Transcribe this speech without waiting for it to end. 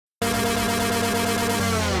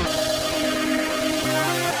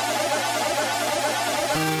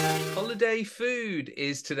Holiday food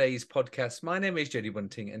is today's podcast. My name is Jody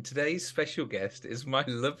Bunting, and today's special guest is my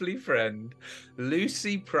lovely friend,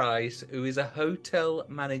 Lucy Price, who is a hotel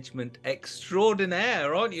management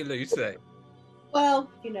extraordinaire, aren't you, Lucy? Well,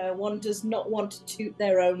 one does not want to toot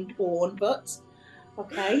their own horn, but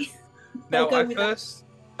okay, I'll Now, go with that.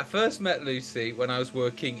 I first met Lucy when I was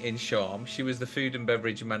working in Sharm. She was the food and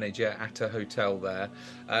beverage manager at a hotel there.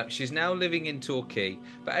 She's now living in Torquay,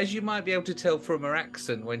 but as you might be able to tell from her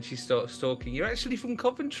accent when she starts talking, you're actually from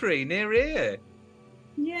Coventry, near here.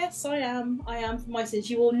 Yes, I am. I am for my sins.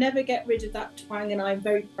 You will never get rid of that twang, and I'm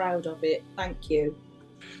very proud of it. Thank you.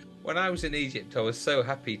 When I was in Egypt, I was so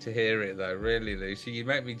happy to hear it, though. Really, Lucy, you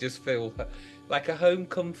make me just feel like a home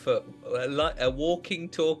comfort, like a walking,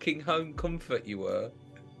 talking home comfort. You were.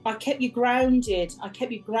 I kept you grounded. I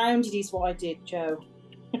kept you grounded is what I did, Joe.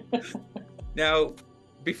 Now,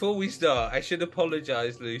 before we start, I should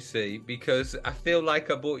apologise, Lucy, because I feel like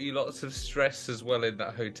I brought you lots of stress as well in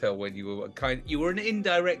that hotel when you were an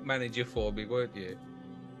indirect manager for me, weren't you?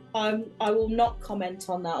 I will not comment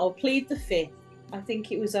on that. I'll plead the fifth. I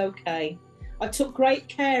think it was okay. I took great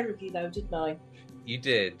care of you, though, didn't I? You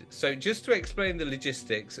did. So just to explain the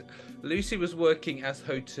logistics, Lucy was working as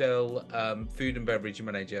hotel food and beverage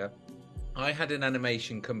manager. I had an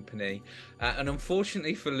animation company, and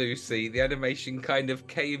unfortunately for Lucy, the animation kind of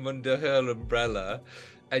came under her umbrella,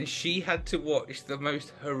 and she had to watch the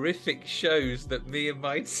most horrific shows that me and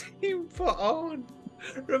my team put on.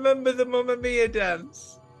 Remember the Mamma Mia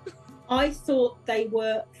dance? I thought they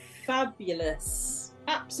were fabulous,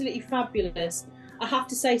 absolutely fabulous. I have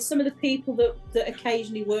to say, some of the people that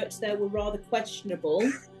occasionally worked there were rather questionable,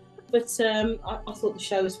 but I thought the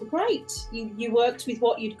shows were great. You worked with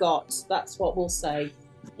what you'd got. That's what we'll say.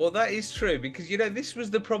 Well, that is true because this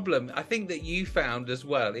was the problem. I think that you found as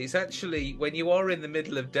well. It's actually when you are in the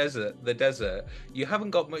middle of the desert, you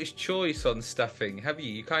haven't got much choice on staffing, have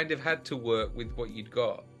you? You kind of had to work with what you'd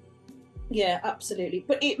got. Yeah, absolutely.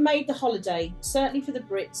 But it made the holiday, certainly for the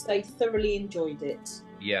Brits, they thoroughly enjoyed it.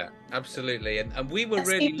 Yeah, absolutely. And we were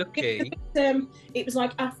really lucky. It was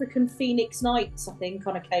like African Phoenix Nights, I think,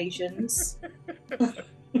 on occasions.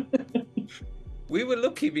 We were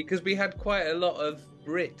lucky because we had quite a lot of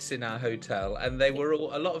Brits in our hotel, and a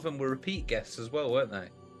lot of them were repeat guests as well, weren't they?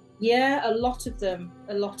 Yeah, a lot of them.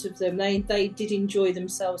 They did enjoy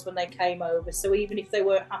themselves when they came over. So even if they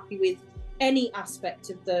weren't happy with any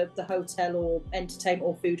aspect of the hotel or entertainment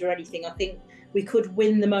or food or anything, I think we could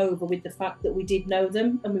win them over with the fact that we did know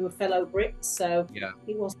them and we were fellow Brits, so yeah,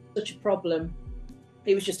 it wasn't such a problem.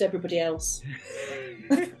 It was just everybody else.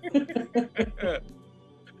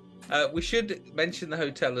 We should mention the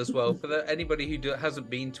hotel as well. For anybody who hasn't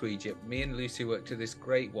been to Egypt, me and Lucy worked at this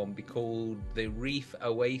great one called the Reef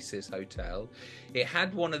Oasis Hotel. It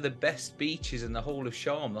had one of the best beaches in the whole of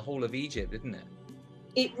Sharm, the whole of Egypt, didn't it?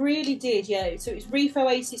 It really did, yeah. So it's Reef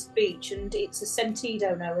Oasis Beach, and it's a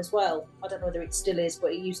Sentido now as well. I don't know whether it still is,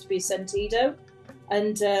 but it used to be a Sentido.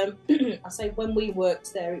 And I say when we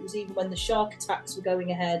worked there, it was even when the shark attacks were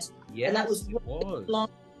going ahead. Yes, and that was it was.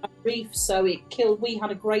 Reef, so it killed. We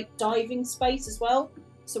had a great diving space as well,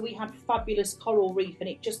 so we had fabulous coral reef, and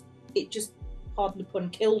it just, pardon the pun,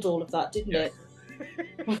 killed all of that, didn't it?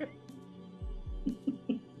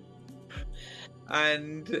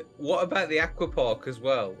 And what about the aqua park as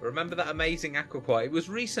well? Remember that amazing aqua park? It was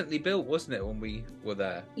recently built, wasn't it, when we were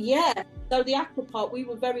there? Yeah, so the aqua park, we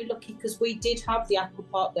were very lucky because we did have the aqua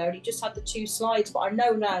park there, and it just had the 2 slides, but I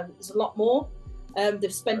know now there's a lot more.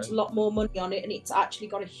 They've spent a lot more money on it, and it's actually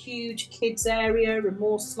got a huge kids area and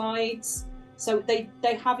more slides. So they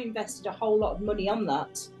have invested a whole lot of money on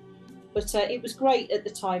that. But it was great at the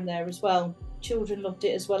time there as well. Children loved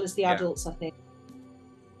it as well as the adults, I think.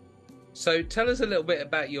 So tell us a little bit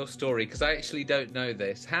about your story, because I actually don't know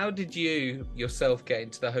this. How did you yourself get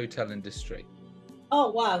into the hotel industry?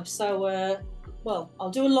 Oh, wow. So, well, I'll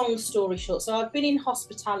do a long story short. So I've been in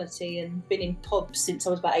hospitality and been in pubs since I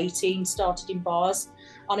was about 18, started in bars.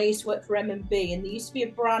 And I used to work for M&B, and there used to be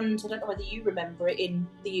a brand, I don't know whether you remember it, in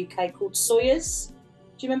the UK called Sawyer's.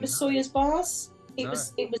 Do you remember Sawyer's bars? It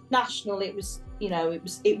was national. It was,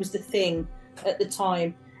 it was the thing at the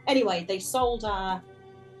time. Anyway, they sold our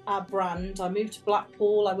brand. I moved to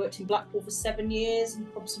Blackpool. I worked in Blackpool for 7 years in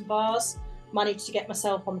pubs and bars. Managed to get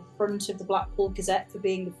myself on the front of the Blackpool Gazette for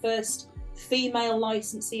being the first female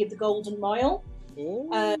licensee of the Golden Mile.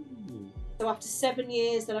 So after 7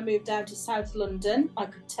 years, then I moved down to South London. I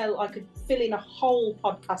could fill in a whole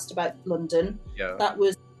podcast about London. Yeah. That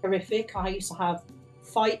was horrific. I used to have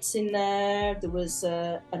fights in there. There was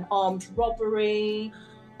an armed robbery,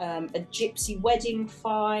 a gypsy wedding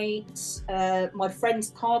fight. My friend's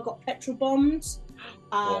car got petrol bombed,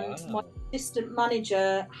 and my assistant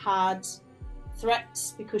manager had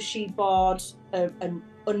threats because she barred an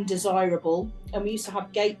undesirable, and we used to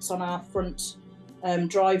have gates on our front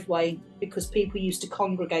driveway because people used to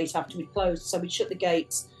congregate after we'd closed, so we'd shut the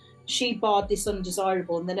gates. She barred this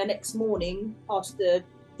undesirable, and then the next morning, part of the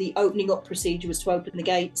opening up procedure was to open the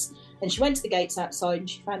gates, and she went to the gates outside and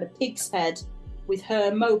she found a pig's head with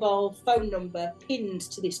her mobile phone number pinned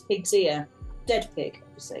to this pig's ear. Dead pig,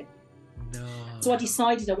 obviously. No. So I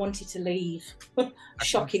decided I wanted to leave.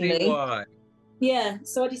 Shockingly. I can see why. Yeah,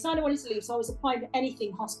 so I decided I wanted to leave. So I was applying for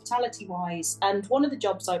anything hospitality-wise, and one of the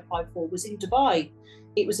jobs I applied for was in Dubai.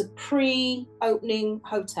 It was a pre-opening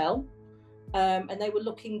hotel, and they were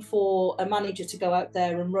looking for a manager to go out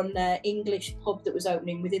there and run their English pub that was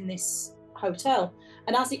opening within this hotel.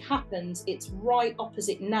 And as it happens, it's right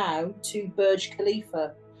opposite now to Burj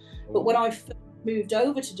Khalifa. Oh. But when I first moved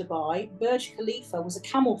over to Dubai, Burj Khalifa was a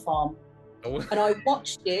camel farm. Oh. And I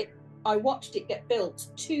watched it get built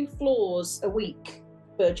 2 floors a week.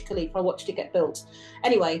 Burj Khalifa, I watched it get built.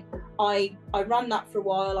 Anyway, I ran that for a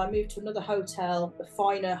while. I moved to another hotel, a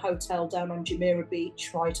finer hotel down on Jumeirah Beach,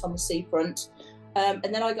 right on the seafront. And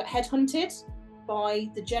then I got headhunted by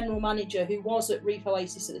the general manager, who was at Reef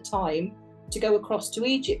Oasis at the time, to go across to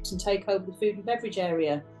Egypt and take over the food and beverage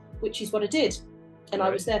area, which is what I did. And right.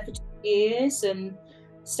 I was there for 2 years and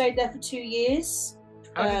stayed there for 2 years.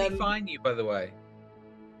 How did he find you, by the way?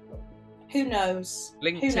 Who knows?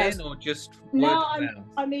 LinkedIn or just no?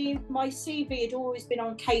 I mean, my CV had always been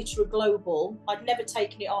on Caterer Global. I'd never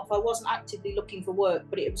taken it off. I wasn't actively looking for work,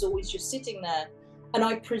 but it was always just sitting there. And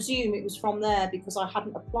I presume it was from there because I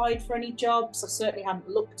hadn't applied for any jobs. I certainly hadn't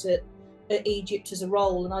looked at Egypt as a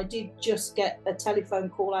role. And I did just get a telephone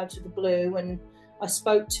call out of the blue, and I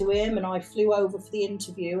spoke to him and I flew over for the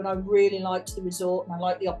interview, and I really liked the resort and I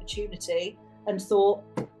liked the opportunity and thought,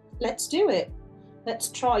 let's do it. Let's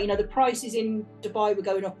try. You know, the prices in Dubai were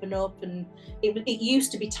going up, and it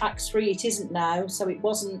used to be tax-free. It isn't now, so it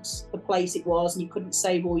wasn't the place it was, and you couldn't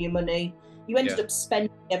save all your money. You ended up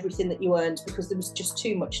spending everything that you earned because there was just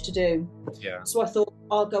too much to do. Yeah. So I thought,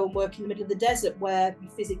 I'll go and work in the middle of the desert where you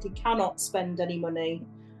physically cannot spend any money.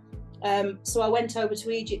 So I went over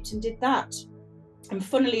to Egypt and did that. And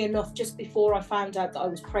funnily enough, just before I found out that I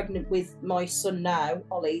was pregnant with my son now,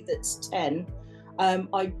 Ollie, that's 10,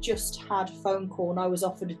 I just had a phone call and I was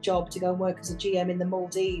offered a job to go and work as a GM in the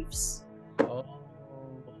Maldives.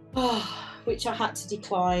 Which I had to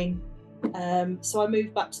decline. So I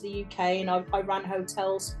moved back to the UK and I ran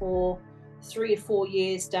hotels for 3 or 4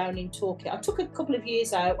 years down in Torquay. I took a couple of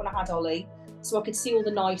years out when I had Ollie, so I could see all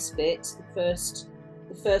the nice bits,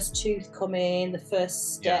 the first tooth come in, the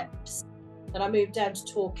first steps. Then I moved down to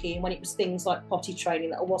Torquay, and when it was things like potty training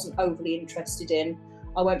that I wasn't overly interested in,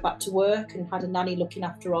 I went back to work and had a nanny looking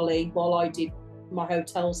after Ollie while I did my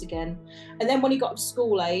hotels again. And then when he got to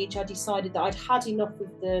school age, I decided that I'd had enough of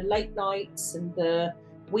the late nights and the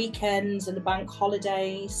weekends and the bank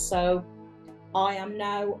holidays. So I am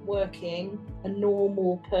now working a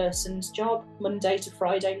normal person's job, Monday to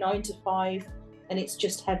Friday, 9 to 5, and it's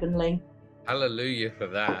just heavenly. Hallelujah for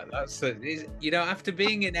that. That's you know, after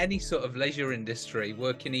being in any sort of leisure industry,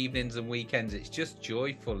 working evenings and weekends, it's just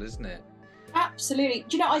joyful, isn't it? Absolutely.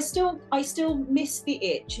 Do you know, I still miss the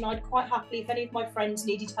itch, and I'd quite happily, if any of my friends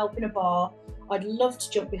needed help in a bar, I'd love to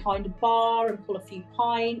jump behind a bar and pull a few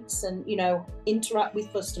pints and, you know, interact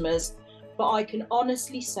with customers. But I can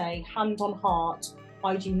honestly say, hand on heart,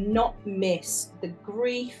 I do not miss the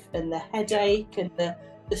grief and the headache and the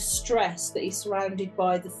stress that is surrounded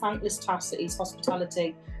by the thankless task that is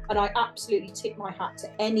hospitality. And I absolutely tip my hat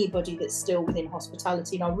to anybody that's still within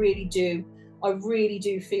hospitality. And I really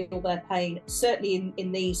do feel their pain, certainly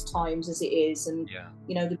in these times as it is. And,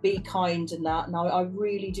 you know, the be kind and that. And I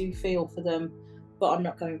really do feel for them, but I'm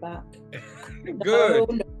not going back. Good. No.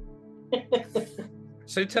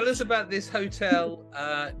 So tell us about this hotel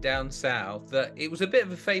down south. That it was a bit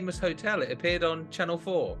of a famous hotel. It appeared on Channel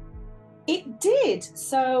 4. It did.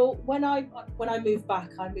 So when I moved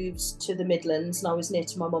back, I moved to the Midlands, and I was near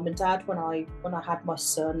to my mum and dad when I had my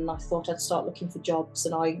son. I thought I'd start looking for jobs,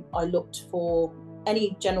 and I looked for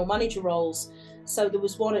any general manager roles. So there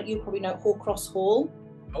was one at, you probably know, Horcross Hall.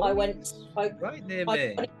 Right near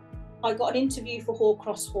me. I got an interview for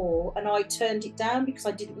Horcross Hall, and I turned it down because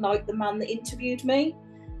I didn't like the man that interviewed me,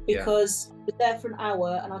 because I was there for an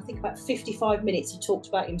hour, and I think about 55 minutes he talked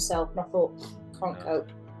about himself, and I thought, can't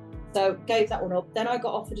cope. So gave that one up. Then I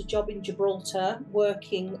got offered a job in Gibraltar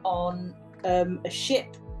working on a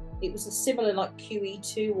ship. It was a similar like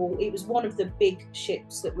QE2, or it was one of the big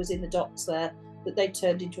ships that was in the docks there that they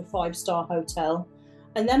turned into a 5-star hotel.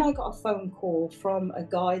 And then I got a phone call from a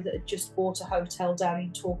guy that had just bought a hotel down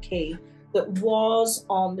in Torquay that was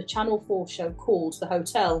on the Channel 4 show called The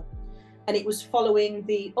Hotel. And it was following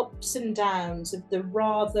the ups and downs of the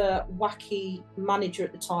rather wacky manager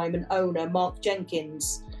at the time and owner, Mark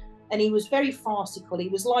Jenkins. And he was very farcical. He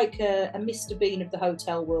was like a Mr. Bean of the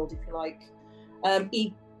hotel world, if you like.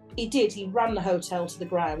 He ran the hotel to the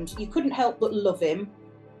ground. You couldn't help but love him.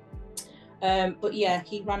 But yeah,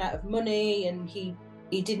 he ran out of money and he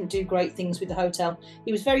didn't do great things with the hotel.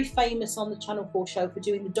 He was very famous on the Channel 4 show for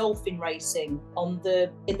doing the dolphin racing in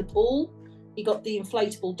the pool. He got the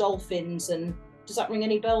inflatable dolphins, and does that ring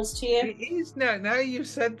any bells to you? It is now. Now you've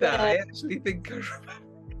said that, I actually think I remember.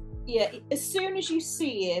 Yeah, as soon as you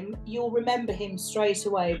see him, you'll remember him straight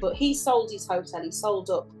away. But he sold his hotel. He sold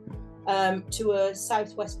up to a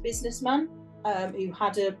Southwest businessman who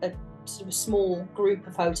had a sort of a small group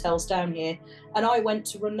of hotels down here, and I went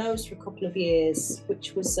to run those for a couple of years,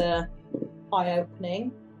 which was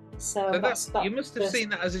eye-opening. So you must have seen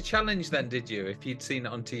that as a challenge then, did you, if you'd seen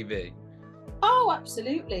it on TV? Oh,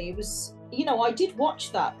 absolutely. It was, I did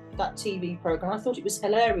watch that TV programme. I thought it was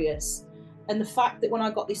hilarious. And the fact that when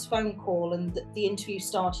I got this phone call and the interview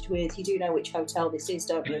started with, "You do know which hotel this is,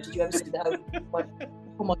 don't you? Did you ever see the hotel?" I went,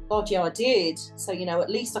 "Oh my God, yeah, I did." So, at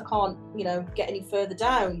least I can't, get any further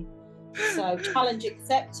down. So challenge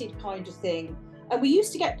accepted kind of thing. And we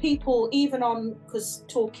used to get people even on, because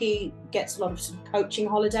Torquay gets a lot of coaching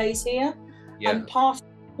holidays here. Yeah. And part of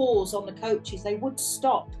the tours on the coaches, they would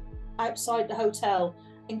stop outside the hotel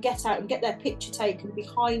and get out and get their picture taken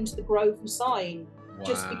behind the Grosvenor sign. Wow.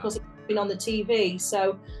 Just because it's been on the TV.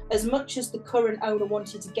 So as much as the current owner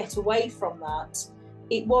wanted to get away from that,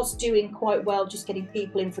 it was doing quite well, just getting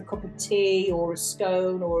people in for a cup of tea or a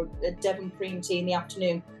scone or a Devon cream tea in the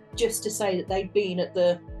afternoon, just to say that they'd been at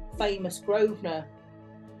the famous Grosvenor.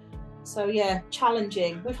 So yeah,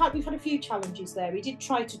 challenging. We've had a few challenges there. We did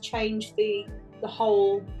try to change the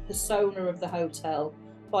whole persona of the hotel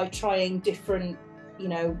by trying different,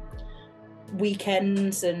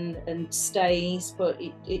 weekends and stays, but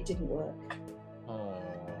it didn't work. Oh,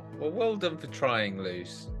 well done for trying,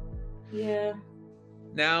 Luce. Yeah.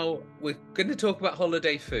 Now we're going to talk about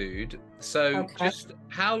holiday food. So just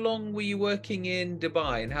how long were you working in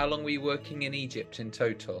Dubai and how long were you working in Egypt in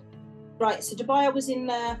total? Right, so Dubai I was in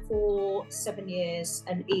there for 7 years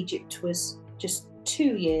and Egypt was just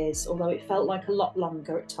 2 years, although it felt like a lot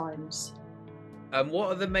longer at times. And what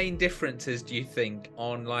are the main differences, do you think,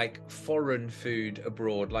 on like foreign food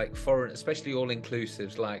abroad, like foreign, especially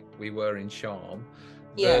all-inclusives like we were in Sharm,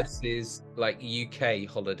 versus like UK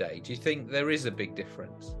holiday? Do you think there is a big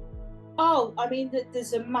difference? Oh, I mean,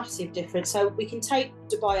 there's a massive difference. So we can take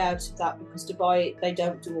Dubai out of that because Dubai, they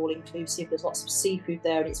don't do all-inclusive. There's lots of seafood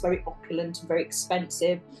there and it's very opulent and very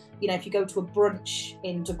expensive. If you go to a brunch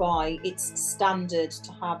in Dubai, it's standard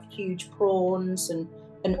to have huge prawns and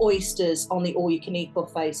oysters on the all-you-can-eat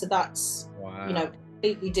buffet. So that's,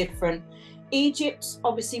 completely different. Egypt,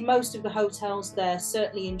 obviously, most of the hotels there,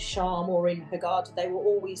 certainly in Sharm or in Hurghada, they were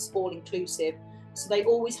always all-inclusive. So they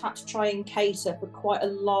always had to try and cater for quite a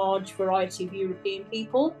large variety of European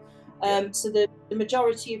people. So the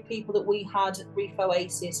majority of people that we had at Reef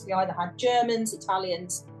Oasis, we either had Germans,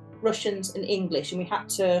 Italians, Russians and English, and we had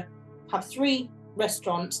to have 3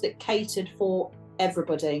 restaurants that catered for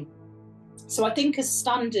everybody. So I think as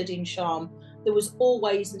standard in Sharm, there was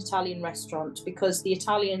always an Italian restaurant because the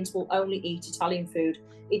Italians will only eat Italian food.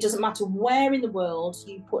 It doesn't matter where in the world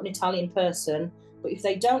you put an Italian person, but if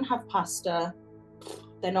they don't have pasta,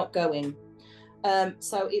 they're not going.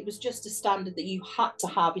 So it was just a standard that you had to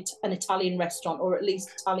have an Italian restaurant or at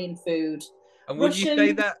least Italian food. And would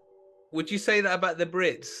you say that about the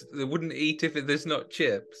Brits? They wouldn't eat if there's not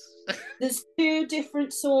chips? There's 2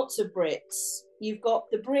 different sorts of Brits. You've got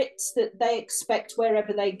the Brits that they expect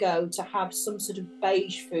wherever they go to have some sort of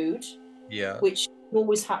beige food, which you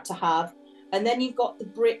always had to have. And then you've got the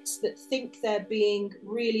Brits that think they're being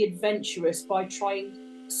really adventurous by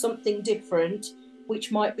trying something different,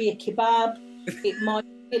 which might be a kebab, it might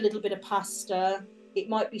be a little bit of pasta, it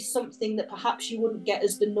might be something that perhaps you wouldn't get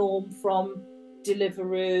as the norm from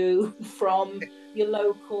Deliveroo, from your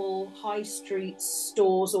local high street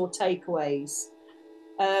stores or takeaways.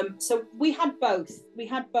 So we had both. We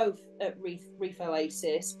had both at Reef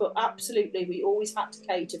Oasis, but absolutely we always had to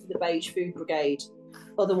cater for the beige food brigade.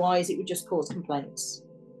 Otherwise it would just cause complaints.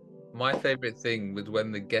 My favourite thing was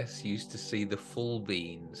when the guests used to see the full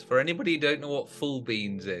beans. For anybody who don't know what full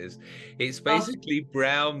beans is, it's basically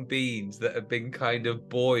brown beans that have been kind of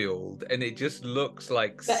boiled and it just looks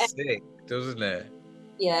like sick, doesn't it?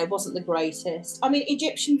 Yeah, it wasn't the greatest. I mean,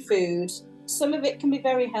 Egyptian food, some of it can be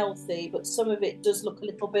very healthy, but some of it does look a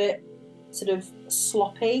little bit sort of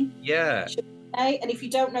sloppy. Yeah. And if you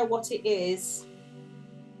don't know what it is,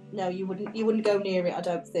 no, you wouldn't go near it, I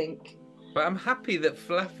don't think. But I'm happy that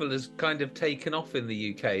falafel has kind of taken off in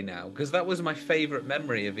the UK now, because that was my favourite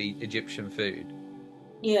memory of Egyptian food.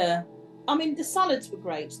 Yeah. I mean, the salads were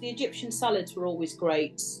great. The Egyptian salads were always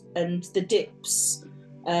great, and the dips,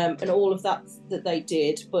 and all of that they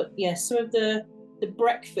did. But yeah, some of the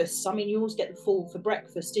breakfasts. I mean, you always get the full for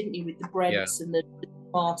breakfast, didn't you, with the breads and the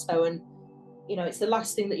tomato, and it's the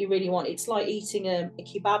last thing that you really want. It's like eating a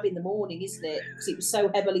kebab in the morning, isn't it? Because it was so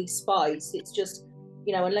heavily spiced. It's just,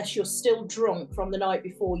 unless you're still drunk from the night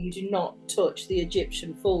before, you do not touch the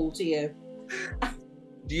Egyptian full, do you?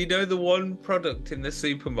 Do you know the one product in the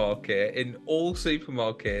supermarket, in all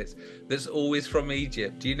supermarkets, that's always from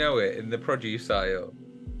Egypt? Do you know it in the produce aisle?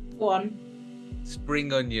 One.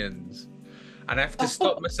 Spring onions. And I have to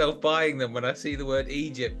stop myself buying them when I see the word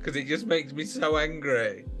Egypt, because it just makes me so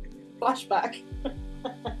angry. Flashback.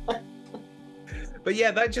 But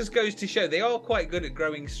yeah, that just goes to show they are quite good at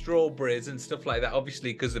growing strawberries and stuff like that,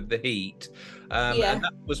 obviously because of the heat. And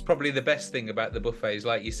that was probably the best thing about the buffets,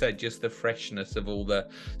 like you said, just the freshness of all the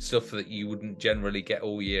stuff that you wouldn't generally get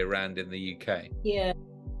all year round in the UK. Yeah.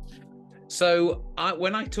 So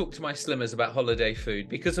when I talk to my slimmers about holiday food,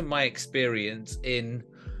 because of my experience in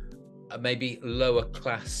maybe lower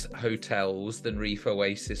class hotels than Reef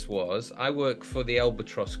Oasis was, I work for the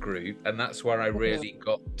Albatross Group, and that's where I really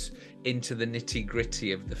got into the nitty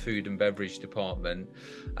gritty of the food and beverage department.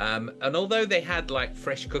 And although they had like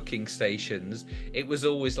fresh cooking stations, it was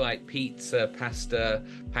always like pizza, pasta,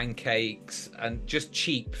 pancakes, and just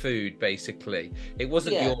cheap food, basically. It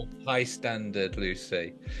wasn't your high standard,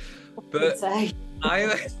 Lucy. But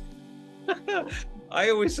I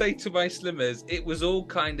always say to my slimmers, it was all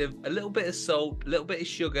kind of a little bit of salt, a little bit of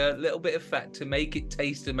sugar, a little bit of fat to make it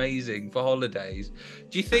taste amazing for holidays.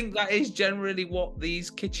 Do you think that is generally what these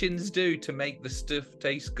kitchens do to make the stuff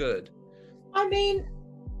taste good? I mean,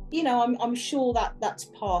 I'm sure that that's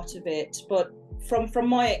part of it, but from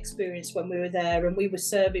my experience when we were there and we were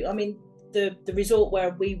serving, I mean, the resort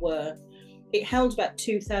where we were, it held about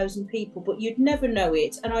 2,000 people, but you'd never know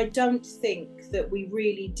it. And I don't think that we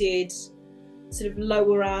really did sort of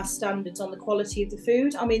lower our standards on the quality of the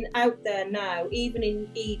food. I mean, out there now, even in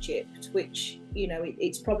Egypt, which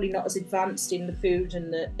it's probably not as advanced in the food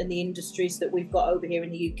and the industries that we've got over here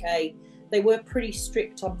in the UK, they were pretty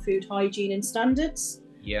strict on food hygiene and standards.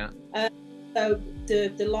 Yeah. So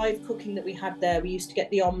the live cooking that we had there, we used to get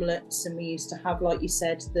the omelettes, and we used to have, like you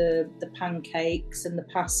said, the pancakes and the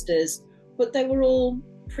pastas, but they were all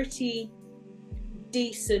pretty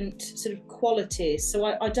decent sort of qualities, so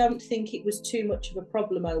I don't think it was too much of a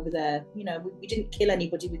problem over there. We didn't kill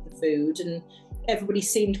anybody with the food, and everybody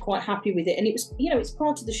seemed quite happy with it, and it was it's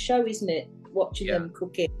part of the show, isn't it, watching them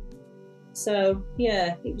cooking. So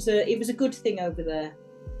yeah, it was a good thing over there.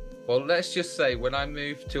 Well, let's just say when I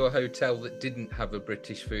moved to a hotel that didn't have a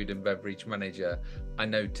British food and beverage manager, I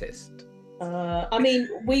noticed. I mean,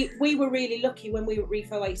 we were really lucky when we were at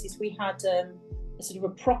Reef Oasis. We had sort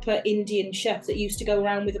of a proper Indian chef that used to go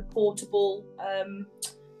around with a portable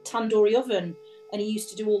tandoori oven, and he used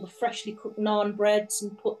to do all the freshly cooked naan breads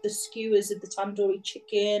and put the skewers of the tandoori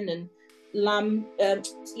chicken and lamb,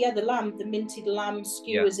 the minted lamb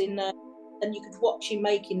skewers in there, and you could watch him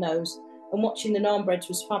making those, and watching the naan breads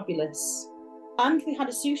was fabulous. And we had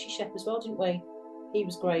a sushi chef as well, didn't we? He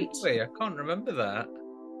was great. Wait, I can't remember that.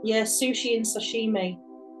 Yeah, sushi and sashimi.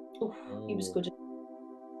 Oof, he was good.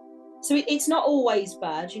 So it's not always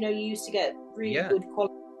bad. You used to get really good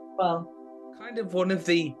quality as well. Kind of one of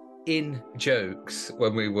the in-jokes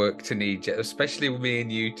when we worked in Egypt, especially with me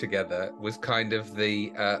and you together, was kind of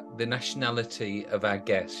the nationality of our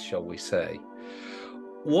guests, shall we say.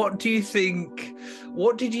 What did you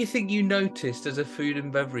think you noticed as a food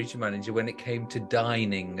and beverage manager when it came to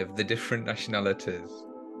dining of the different nationalities?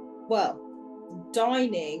 Well,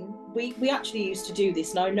 dining, we actually used to do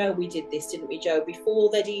this, and I know we did this, didn't we, Joe? Before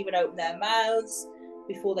they'd even opened their mouths,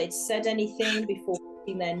 before they'd said anything, before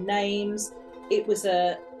saying their names, it was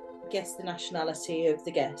guess the nationality of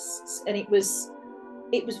the guests, and it was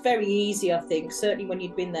very easy. I think certainly when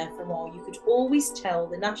you'd been there for a while, you could always tell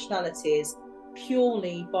the nationalities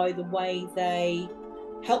purely by the way they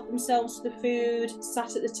helped themselves to the food,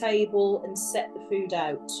 sat at the table and set the food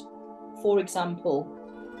out. For example,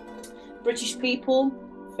 British people,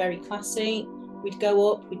 very classy. We'd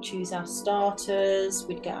go up, we'd choose our starters,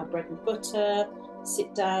 we'd get our bread and butter,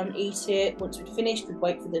 sit down, eat it. Once we'd finished, we'd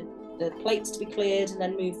wait for the plates to be cleared and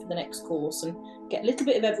then move for the next course and get a little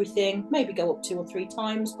bit of everything, maybe go up 2 or 3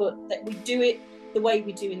 times, but we do it the way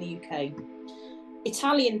we do in the UK.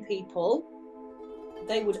 Italian people,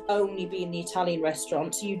 they would only be in the Italian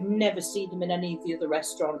restaurants. You'd never see them in any of the other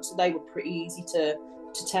restaurants. So they were pretty easy to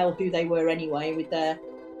tell who they were anyway, with their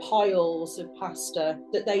piles of pasta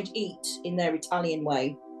that they'd eat in their Italian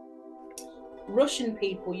way. Russian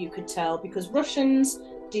people, you could tell, because Russians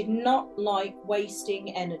did not like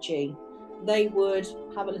wasting energy. They would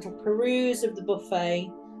have a little peruse of the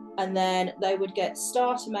buffet, and then they would get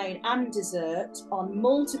starter, main and dessert on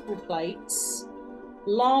multiple plates,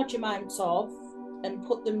 large amounts of, and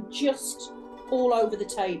put them just all over the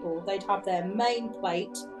table. They'd have their main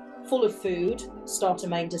plate full of food, starter,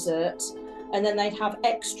 main, dessert, and then they'd have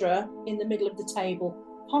extra in the middle of the table,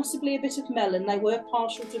 possibly a bit of melon. They were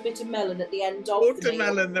partial to a bit of melon at the end of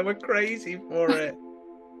Watermelon, the meal. they were crazy for it.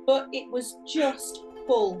 But it was just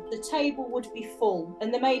full. The table would be full,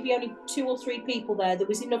 and there may be only 2 or 3 people there. There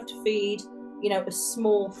was enough to feed, a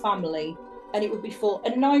small family, and it would be full.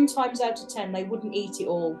 And 9 times out of 10, they wouldn't eat it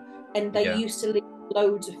all, and they used to leave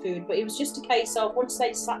loads of food. But it was just a case of, once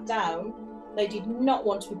they sat down, they did not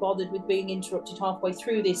want to be bothered with being interrupted halfway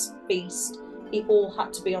through this feast. It all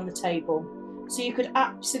had to be on the table. So you could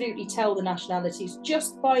absolutely tell the nationalities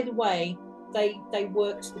just by the way they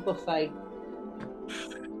worked the buffet.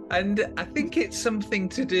 And I think it's something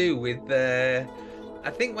to do with I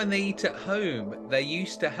think when they eat at home, they're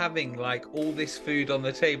used to having like all this food on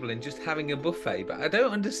the table and just having a buffet. But I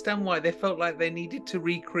don't understand why they felt like they needed to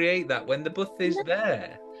recreate that when the buffet's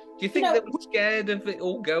there. Do you think they were scared of it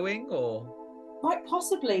all going, or? Quite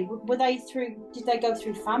possibly. Did they go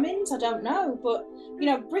through famines? I don't know. But,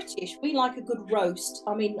 British, we like a good roast.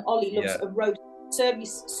 I mean, Ollie loves a roast.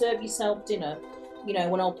 Serve yourself dinner.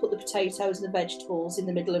 When I'll put the potatoes and the vegetables in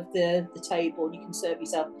the middle of the table, and you can serve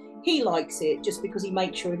yourself. He likes it just because he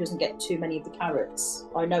makes sure he doesn't get too many of the carrots.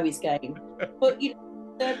 I know his game. But,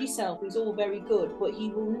 serve yourself is all very good, but he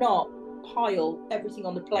will not pile everything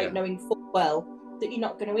on the plate knowing full well that you're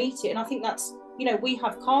not going to eat it. And I think that's, we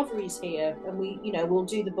have carveries here, and we'll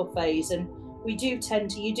do the buffets, and we do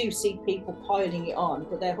you do see people piling it on,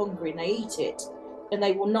 but they're hungry and they eat it, and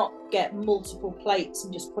they will not get multiple plates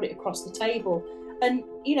and just put it across the table. And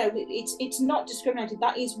it's not discriminated.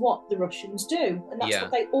 That is what the Russians do, and that's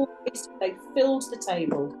what they always do. They filled the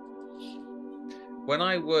table. When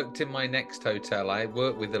I worked in my next hotel, I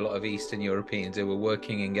worked with a lot of Eastern Europeans who were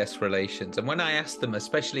working in guest relations. And when I asked them,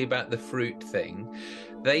 especially about the fruit thing,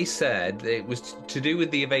 they said it was to do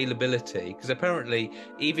with the availability. Because apparently,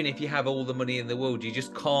 even if you have all the money in the world, you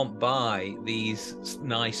just can't buy these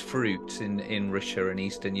nice fruits in Russia and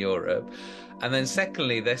Eastern Europe. And then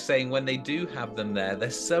secondly, they're saying when they do have them there,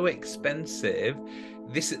 they're so expensive.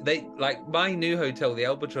 Like my new hotel, the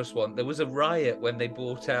Albatross one, there was a riot when they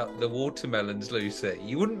brought out the watermelons, Lucy.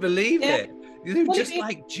 You wouldn't believe it. They were just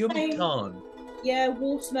like jumped on. Yeah,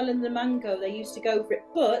 watermelon and the mango, they used to go for it.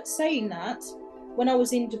 But saying that, when I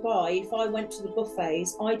was in Dubai, if I went to the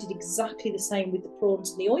buffets, I did exactly the same with the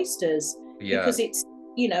prawns and the oysters. Because it's,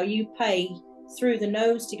 you pay through the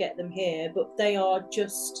nose to get them here, but they are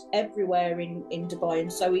just everywhere in Dubai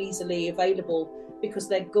and so easily available because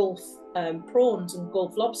they're Gulf prawns and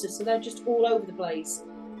Gulf lobsters, so they're just all over the place.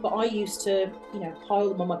 But I used to, pile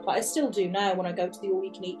them on my plate. I still do now when I go to the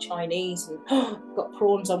all-you-can-eat Chinese and got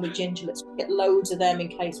prawns on with ginger. Let's get loads of them in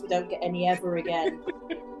case we don't get any ever again.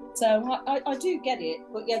 So I do get it,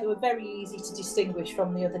 but they were very easy to distinguish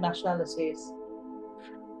from the other nationalities.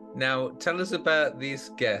 Now, tell us about these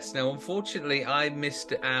guests. Now, unfortunately, I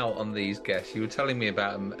missed out on these guests. You were telling me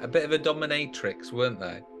about them. A bit of a dominatrix, weren't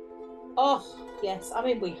they? Oh, yes. I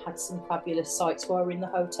mean, we had some fabulous sights while we were in the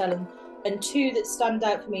hotel, and 2 that stand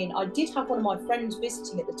out for me. And I did have one of my friends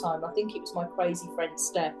visiting at the time. I think it was my crazy friend,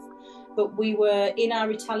 Steph. But we were in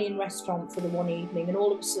our Italian restaurant for the one evening, and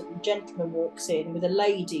all of a sudden, a gentleman walks in with a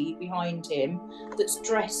lady behind him that's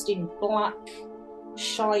dressed in black,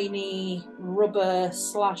 shiny rubber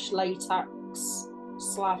 / latex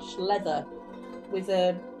 / leather with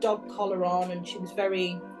a dog collar on, and she was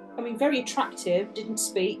very attractive, didn't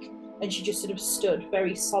speak, and she just sort of stood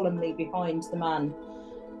very solemnly behind the man.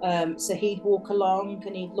 So he'd walk along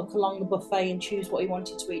and he'd look along the buffet and choose what he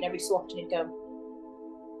wanted to eat, and every so often he'd go,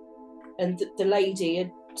 and the lady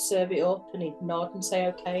would serve it up and he'd nod and say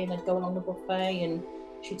okay, and they'd go along the buffet and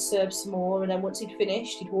she'd serve some more, and then once he'd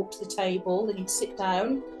finished, he'd walk to the table and he'd sit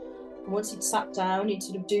down, and once he'd sat down, he'd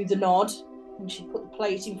sort of do the nod, and she'd put the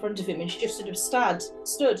plate in front of him, and she just sort of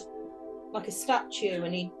stood like a statue,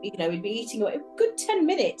 and he'd be eating away. A good 10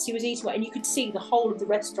 minutes he was eating away, and you could see the whole of the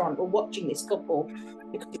restaurant were watching this couple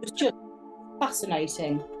because it was just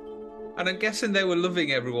fascinating. And I'm guessing they were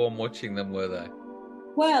loving everyone watching them, were they?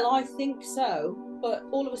 Well, I think so, but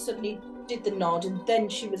all of a sudden he did the nod, and then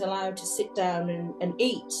she was allowed to sit down and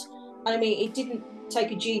eat. And I mean, it didn't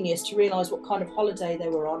take a genius to realise what kind of holiday they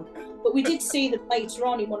were on. But we did see them later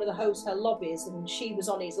on in one of the hotel lobbies, and she was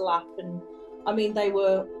on his lap, and I mean, they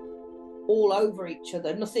were all over each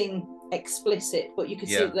other. Nothing explicit, but you could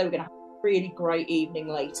see that they were going to have a really great evening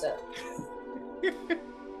later.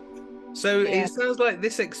 So it sounds like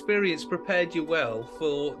this experience prepared you well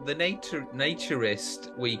for the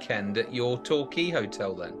naturist weekend at your Torquay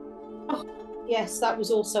hotel then. Oh, yes, that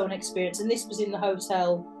was also an experience, and this was in the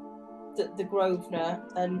hotel, the Grosvenor,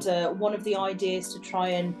 and one of the ideas to try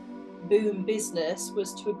and boom business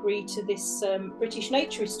was to agree to this British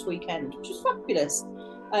naturist weekend, which was fabulous.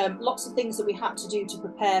 Lots of things that we had to do to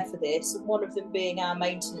prepare for this, and one of them being our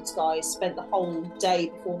maintenance guys spent the whole day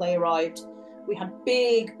before they arrived. We had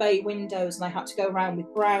big bay windows, and they had to go around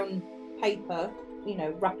with brown paper, you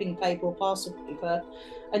know, wrapping paper or parcel paper,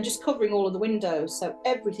 and just covering all of the windows. So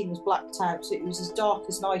everything was blacked out. So it was as dark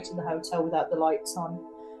as night in the hotel without the lights on.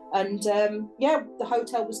 And the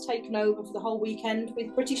hotel was taken over for the whole weekend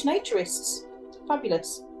with British naturists.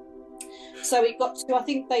 Fabulous. So it got to, I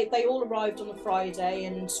think they all arrived on the Friday,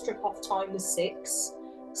 and strip off time was 6.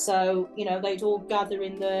 So, you know, they'd all gather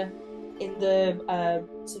in the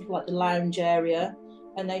sort of like the lounge area,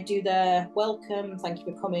 and they do their welcome, thank you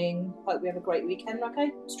for coming, hope we have a great weekend,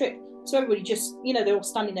 okay, strip. So everybody just, you know, they're all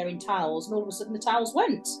standing there in towels, and all of a sudden the towels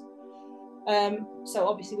went. So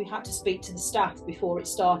obviously we had to speak to the staff before it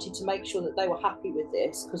started to make sure that they were happy with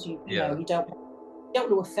this, because you know, you don't want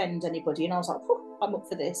to offend anybody. And I was like, I'm up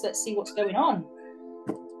for this, let's see what's going on.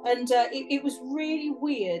 And it was really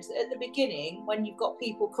weird at the beginning when you've got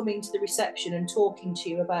people coming to the reception and talking to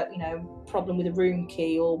you about, you know, problem with a room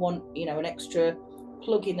key, or want, you know, an extra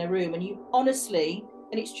plug in their room, and you honestly,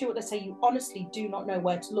 and it's true what they say, you honestly do not know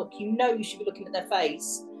where to look. You know you should be looking at their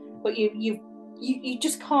face, but you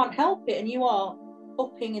just can't help it, and you are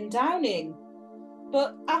upping and downing.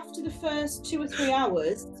 But after the first 2 or 3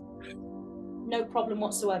 hours, no problem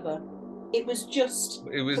whatsoever. It was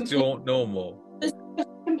normal. It was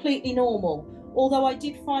completely normal. Although I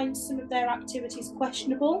did find some of their activities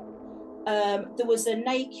questionable. There was a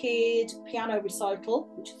naked piano recital,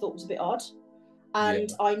 which I thought was a bit odd.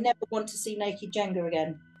 And I never want to see naked Jenga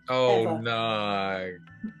again. Oh, ever. No.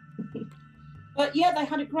 But yeah, they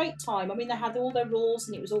had a great time. I mean, they had all their rules,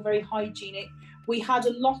 and it was all very hygienic. We had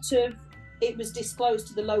a lot of, it was disclosed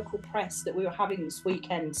to the local press that we were having this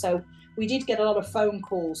weekend. So we did get a lot of phone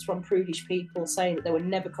calls from prudish people saying that they were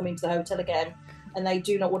never coming to the hotel again, and they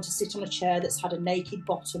do not want to sit on a chair that's had a naked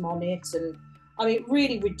bottom on it. And I mean,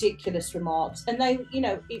 really ridiculous remarks. And they, you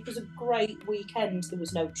know, it was a great weekend. There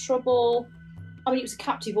was no trouble. I mean, it was a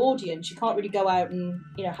captive audience. You can't really go out and,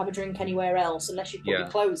 you know, have a drink anywhere else unless you put your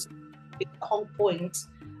clothes. The whole point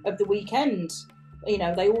of the weekend. You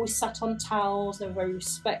know, they always sat on towels. They were very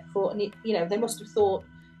respectful, and it, you know, they must have thought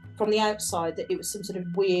from the outside that it was some sort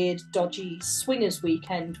of weird, dodgy swingers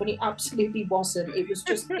weekend, when it absolutely wasn't. It was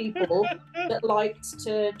just people that liked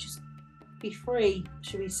to just be free,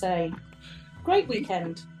 shall we say. Great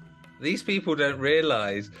weekend. These people don't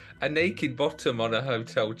realise a naked bottom on a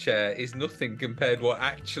hotel chair is nothing compared to what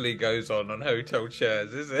actually goes on hotel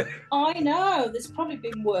chairs, is it? I know, there's probably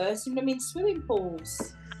been worse. I mean, swimming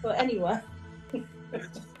pools. But anyway.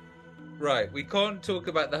 Right, we can't talk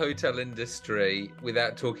about the hotel industry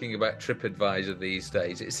without talking about TripAdvisor these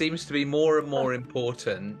days. It seems to be more and more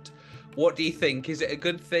important. What do you think? Is it a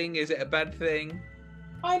good thing? Is it a bad thing?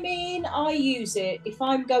 I mean, I use it. If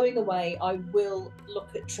I'm going away, I will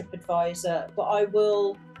look at TripAdvisor, but I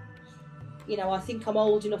will, you know, I think I'm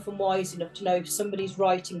old enough and wise enough to know if somebody's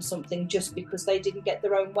writing something just because they didn't get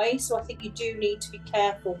their own way. So I think you do need to be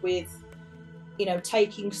careful with, you know,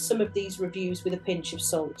 taking some of these reviews with a pinch of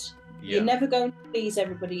salt. Yeah. You're never going to please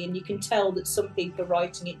everybody, and you can tell that some people are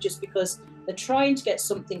writing it just because they're trying to get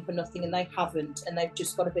something for nothing, and they haven't, and they've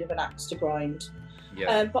just got a bit of an axe to grind.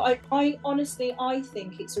 Yeah. But I honestly, I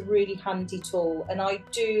think it's a really handy tool, and I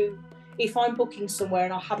do, if I'm booking somewhere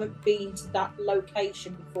and I haven't been to that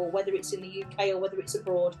location before, whether it's in the UK or whether it's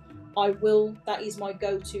abroad, that is my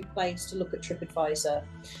go-to place to look at TripAdvisor.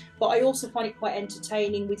 But I also find it quite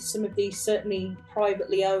entertaining with some of these certainly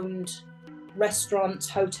privately owned restaurants,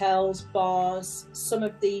 hotels, bars, some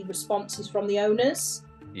of the responses from the owners.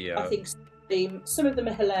 Yeah. I think some of them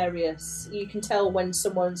are hilarious. You can tell when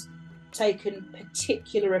someone's taken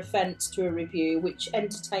particular offence to a review, which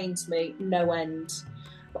entertains me no end.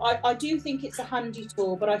 But I do think it's a handy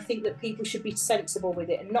tool, but I think that people should be sensible with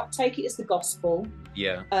it and not take it as the gospel.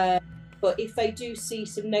 Yeah. But if they do see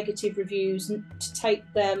some negative reviews, to take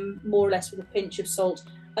them more or less with a pinch of salt,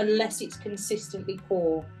 unless it's consistently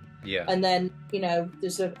poor. Yeah. And then, you know,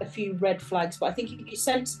 there's a few red flags, but I think if you're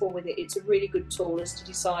sensible with it, it's a really good tool as to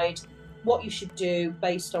decide what you should do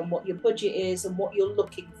based on what your budget is and what you're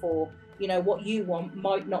looking for. You know, what you want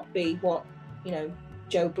might not be what, you know,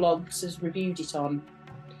 Joe Blogs has reviewed it on.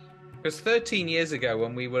 Because 13 years ago,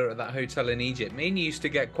 when we were at that hotel in Egypt, me and you used to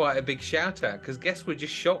get quite a big shout out because guests were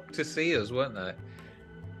just shocked to see us, weren't they?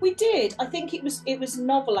 We did. I think it was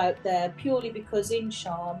novel out there purely because in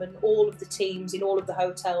Sharm and all of the teams in all of the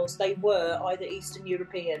hotels, they were either Eastern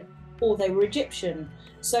European or they were Egyptian.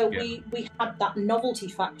 So we had that novelty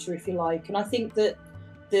factor, if you like. And I think that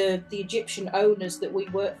the Egyptian owners that we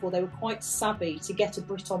worked for, they were quite savvy to get a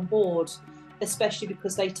Brit on board, especially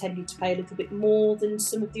because they tended to pay a little bit more than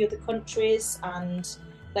some of the other countries, and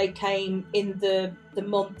they came in the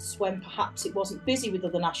months when perhaps it wasn't busy with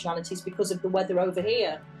other nationalities because of the weather over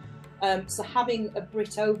here. So having a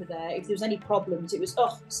Brit over there, if there was any problems, it was,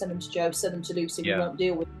 oh, send them to Joe, send them to Lucy, we won't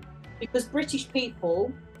deal with it. Because British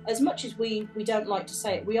people, as much as we don't like to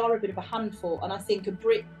say it, we are a bit of a handful, and I think a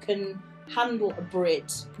Brit can handle a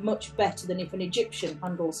Brit much better than if an Egyptian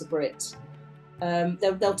handles a Brit.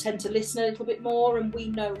 They'll tend to listen a little bit more, and we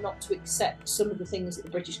know not to accept some of the things that the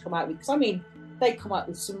British come out with. Because, I mean, they come out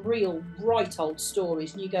with some real right old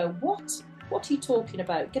stories, and you go, what? What are you talking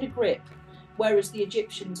about? Get a grip. Whereas the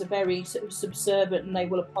Egyptians are very sort of subservient, and they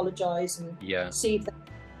will apologise and see if they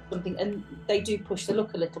something, and they do push the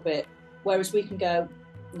luck a little bit. Whereas we can go,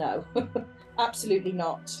 no, absolutely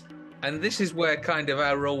not. And this is where kind of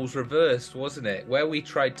our roles reversed, wasn't it? Where we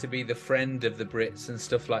tried to be the friend of the Brits and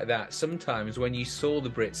stuff like that. Sometimes when you saw the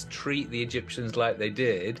Brits treat the Egyptians like they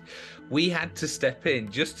did, we had to step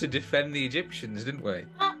in just to defend the Egyptians, didn't we?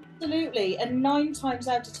 Absolutely. And 9 times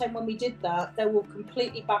out of 10 when we did that, they will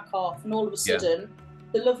completely back off, and all of a sudden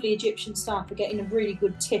the lovely Egyptian staff are getting a really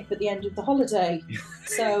good tip at the end of the holiday.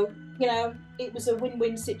 So, you know, it was a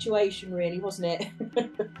win-win situation really, wasn't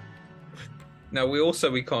it? Now,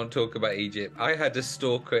 we can't talk about Egypt. I had a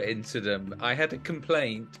stalker incident. I had a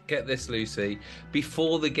complaint, get this, Lucy,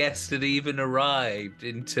 before the guest had even arrived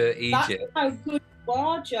into Egypt. That's how good you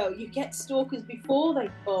are, Joe. You get stalkers before they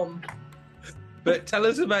come. But tell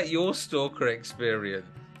us about your stalker experience.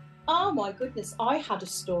 Oh my goodness, I had a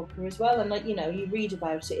stalker as well, and like, you know, you read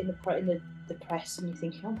about it in the press, and you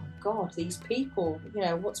think, oh my God, these people, you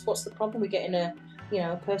know, what's the problem with getting a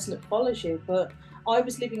person that follows you? But I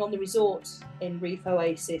was living on the resort in Reef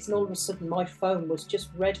Oasis, and all of a sudden my phone was just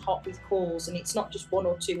red hot with calls, and it's not just 1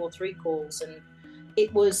 or 2 or 3 calls, and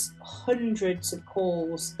it was hundreds of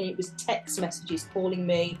calls, and it was text messages calling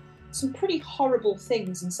me some pretty horrible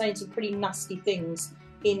things and saying some pretty nasty things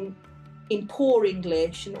in poor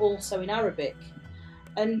English and also in Arabic.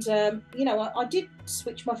 And you know, I did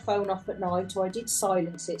switch my phone off at night, or I did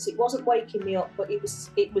silence it, so it wasn't waking me up, but it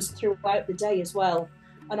was throughout the day as well.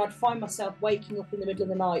 And I'd find myself waking up in the middle of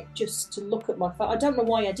the night just to look at my phone. I don't know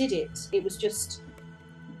why I did it. It was just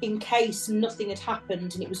in case nothing had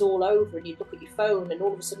happened and it was all over, and you'd look at your phone and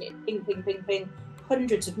all of a sudden it ping, ping, ping, ping,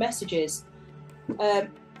 hundreds of messages.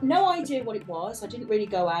 No idea what it was. I didn't really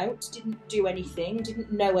go out, didn't do anything,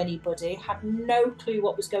 didn't know anybody, had no clue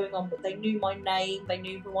what was going on, but they knew my name, they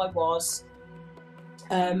knew who I was.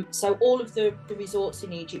 So all of the resorts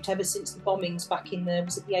in Egypt, ever since the bombings back in the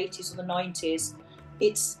 80s or the 90s,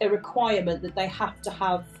 it's a requirement that they have to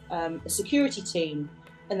have a security team,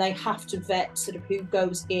 and they have to vet sort of who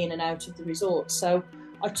goes in and out of the resort. So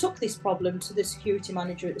I took this problem to the security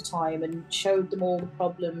manager at the time and showed them all the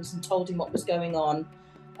problems and told him what was going on.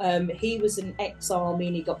 He was an ex-army,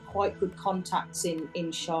 and he got quite good contacts in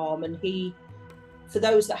Sharm, and for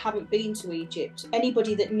those that haven't been to Egypt,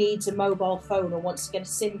 anybody that needs a mobile phone or wants to get a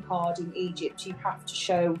SIM card in Egypt, you have to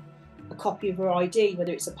show a copy of your ID,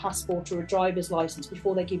 whether it's a passport or a driver's license,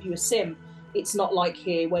 before they give you a SIM. It's not like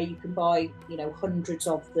here where you can buy, you know, hundreds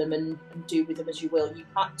of them and do with them as you will. You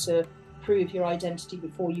had to prove your identity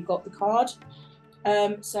before you got the card.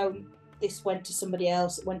 So this went to somebody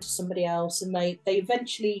else, it went to somebody else, and they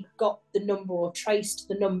eventually got the number, or traced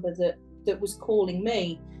the number that was calling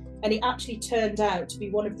me. And it actually turned out to be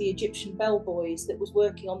one of the Egyptian bellboys that was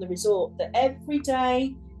working on the resort, that every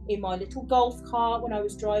day in my little golf cart when I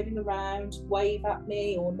was driving around, wave at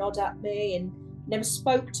me or nod at me, and never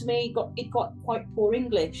spoke to me. It got quite poor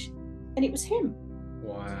English, and it was him.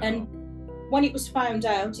 Wow. And when it was found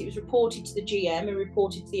out, it was reported to the GM and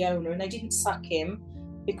reported to the owner, and they didn't sack him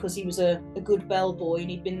because he was a good bellboy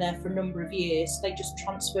and he'd been there for a number of years. They just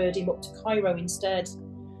transferred him up to Cairo instead.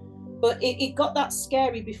 But it got that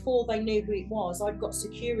scary before they knew who it was. I'd got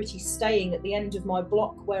security staying at the end of my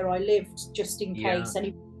block where I lived, just in case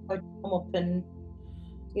anybody would come up. And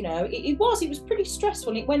you know, it was pretty stressful,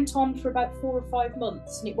 and it went on for about 4 or 5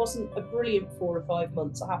 months, and it wasn't a brilliant 4 or 5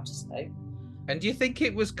 months, I have to say. And do you think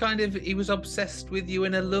it was he was obsessed with you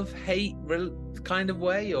in a love-hate kind of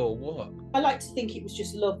way, or what? I like to think it was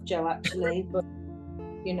just love, Joe, actually, but,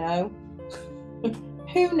 you know,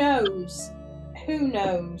 who knows? Who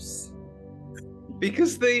knows?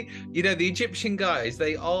 Because the Egyptian guys,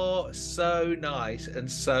 they are so nice and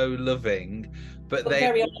so loving, but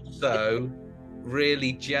they're also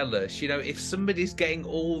really jealous. If somebody's getting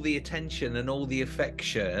all the attention and all the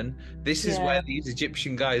affection, this is where these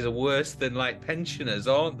Egyptian guys are worse than like pensioners,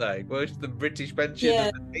 aren't they? Worse than British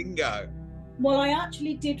pensioners and bingo. Well, I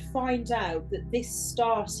actually did find out that this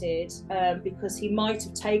started because he might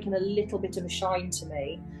have taken a little bit of a shine to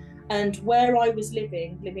me. And where I was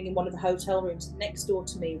living in one of the hotel rooms, next door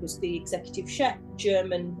to me was the executive chef,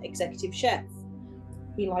 German executive chef.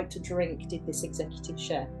 He liked to drink, did this executive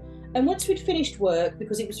chef. And once we'd finished work,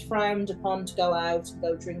 because it was frowned upon to go out and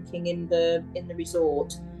go drinking in the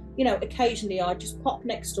resort, occasionally I'd just pop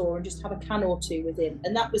next door and just have a can or two with him,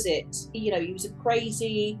 and that was it. He was a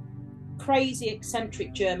crazy,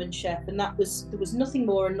 eccentric German chef, and there was nothing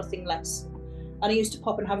more and nothing less. And I used to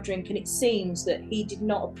pop and have a drink, and it seems that he did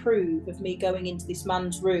not approve of me going into this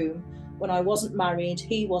man's room when I wasn't married,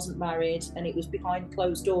 he wasn't married, and it was behind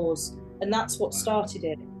closed doors. And that's what started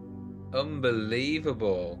it.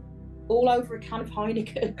 Unbelievable. All over a can of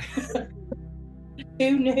Heineken.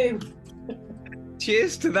 Who knew?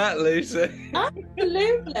 Cheers to that, Lucy.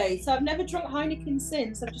 Absolutely. So I've never drunk Heineken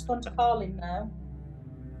since. I've just gone to Carling now.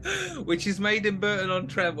 Which is made in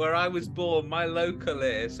Burton-on-Trent, where I was born, my local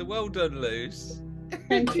here. So well done, Luce.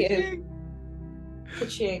 Thank you.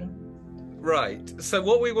 Pushing. Right. So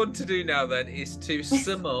what we want to do now then is to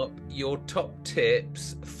sum up your top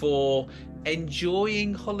tips for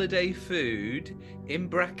enjoying holiday food, in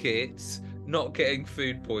brackets, not getting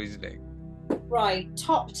food poisoning. Right.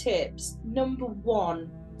 Top tips. Number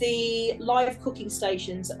 1, the live cooking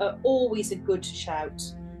stations are always a good shout.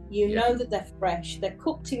 You know that they're fresh, they're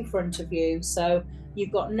cooked in front of you, so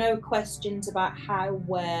you've got no questions about how,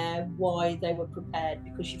 where, why they were prepared,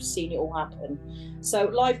 because you've seen it all happen. So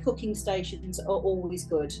live cooking stations are always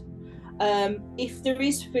good. If there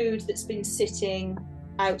is food that's been sitting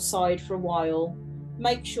outside for a while,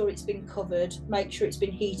 make sure it's been covered, make sure it's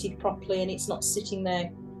been heated properly and it's not sitting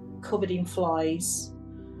there covered in flies.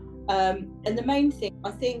 And the main thing,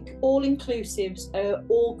 I think all-inclusives are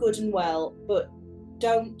all good and well, but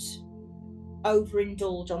don't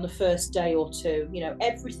overindulge on the first day or two.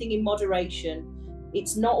 Everything in moderation.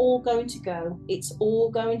 It's not all going to go. It's all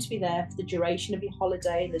going to be there for the duration of your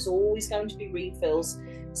holiday, and there's always going to be refills.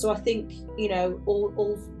 So I think,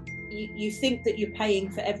 you think that you're paying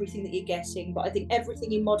for everything that you're getting, but I think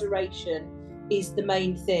everything in moderation is the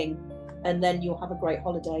main thing, and then you'll have a great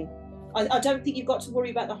holiday. I don't think you've got to worry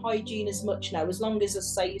about the hygiene as much now, as long as, I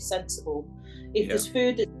say, you're sensible. If there's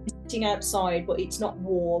food that's sitting outside but it's not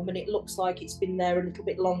warm and it looks like it's been there a little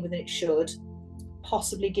bit longer than it should,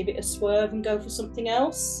 possibly give it a swerve and go for something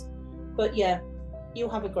else. But yeah, you'll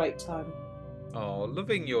have a great time. Oh,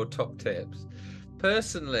 loving your top tips.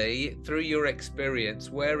 Personally, through your experience,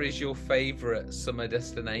 where is your favourite summer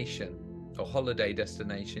destination or holiday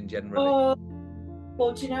destination generally?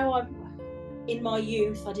 Well, do you know, in my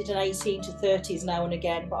youth, I did an 18 to 30s now and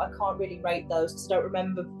again, but I can't really rate those because I don't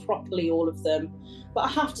remember properly all of them. But I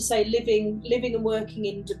have to say, living and working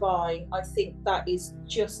in Dubai, I think that is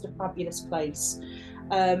just a fabulous place.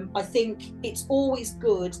 I think it's always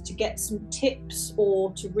good to get some tips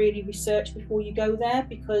or to really research before you go there,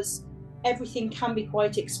 because everything can be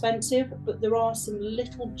quite expensive, but there are some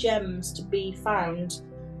little gems to be found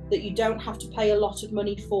that you don't have to pay a lot of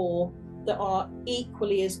money for, that are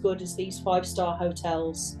equally as good as these 5-star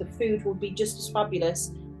hotels. The food will be just as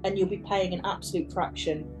fabulous and you'll be paying an absolute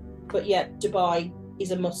fraction. But yeah, Dubai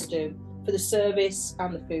is a must-do for the service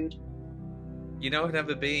and the food. I've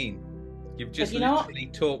never been. You've just literally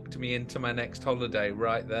talked me into my next holiday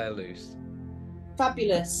right there, Luce.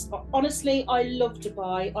 Fabulous. Honestly, I love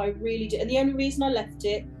Dubai. I really do. And the only reason I left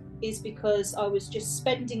it is because I was just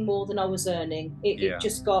spending more than I was earning. It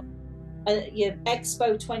just got...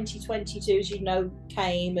 Expo 2022, as you know,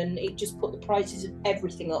 came and it just put the prices of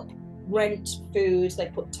everything up. Rent, food, they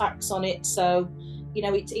put tax on it. So,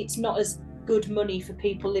 it's not as good money for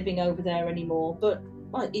people living over there anymore. But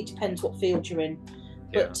it depends what field you're in.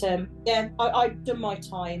 But I've done my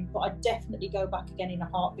time, but I'd definitely go back again in a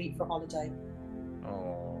heartbeat for a holiday.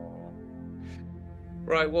 Oh.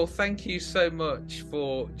 Right, well, thank you so much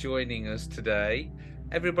for joining us today.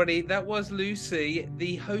 Everybody, that was Lucy,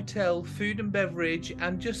 the hotel food and beverage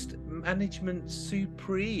and just management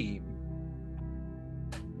supreme.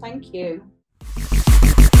 Thank you.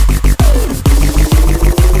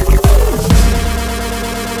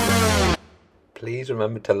 please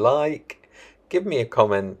remember to like, give me a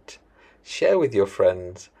comment, share with your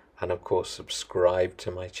friends, and of course subscribe to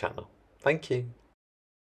my channel. Thank you.